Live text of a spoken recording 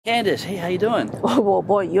Candace, hey, how you doing? Oh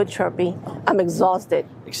boy, you're chirpy. I'm exhausted.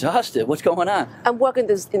 Exhausted? What's going on? I'm working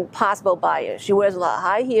this impossible buyer. She wears a lot of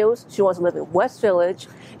high heels. She wants to live in West Village,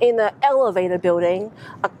 in an elevator building,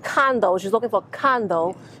 a condo. She's looking for a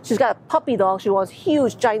condo. She's got a puppy dog. She wants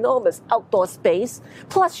huge, ginormous outdoor space.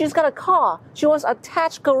 Plus, she's got a car. She wants an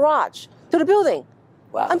attached garage to the building.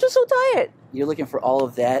 Wow. I'm just so tired. You're looking for all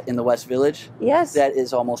of that in the West Village? Yes. That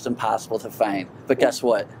is almost impossible to find. But guess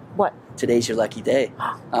what? What? Today's your lucky day.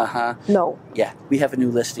 Uh-huh. No. Yeah, we have a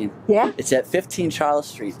new listing. Yeah? It's at 15 Charles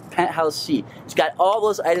Street, Penthouse C. It's got all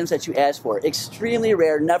those items that you asked for. Extremely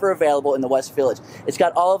rare, never available in the West Village. It's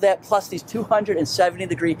got all of that, plus these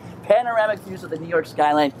 270-degree panoramic views of the New York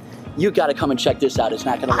skyline. You got to come and check this out. It's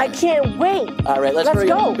not going to I can't wait. All right, let's hurry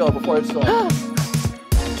go. up and go before it's sold.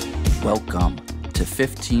 Welcome to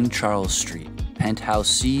 15 Charles Street, Penthouse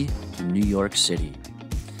C in New York City.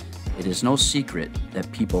 It is no secret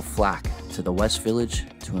that people flock to the West Village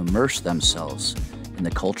to immerse themselves in the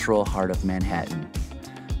cultural heart of Manhattan.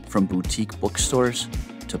 From boutique bookstores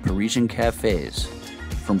to Parisian cafes,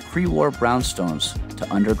 from pre-war brownstones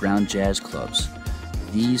to underground jazz clubs,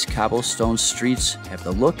 these cobblestone streets have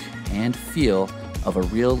the look and feel of a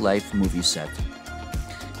real-life movie set.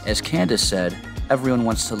 As Candace said, everyone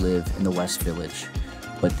wants to live in the West Village,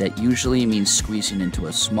 but that usually means squeezing into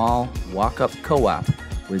a small, walk-up co-op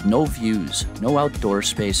with no views, no outdoor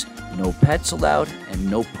space, no pets allowed, and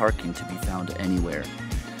no parking to be found anywhere.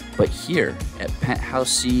 But here at Penthouse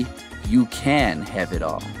C, you can have it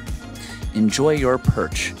all. Enjoy your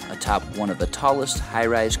perch atop one of the tallest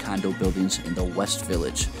high-rise condo buildings in the West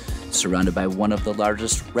Village, surrounded by one of the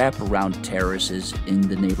largest wraparound terraces in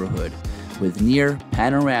the neighborhood, with near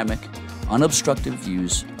panoramic, unobstructed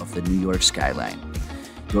views of the New York skyline.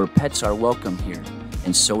 Your pets are welcome here,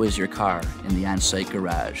 and so is your car in the on-site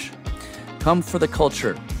garage. Come for the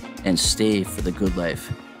culture and stay for the good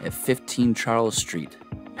life at 15 Charles Street,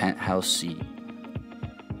 Penthouse C.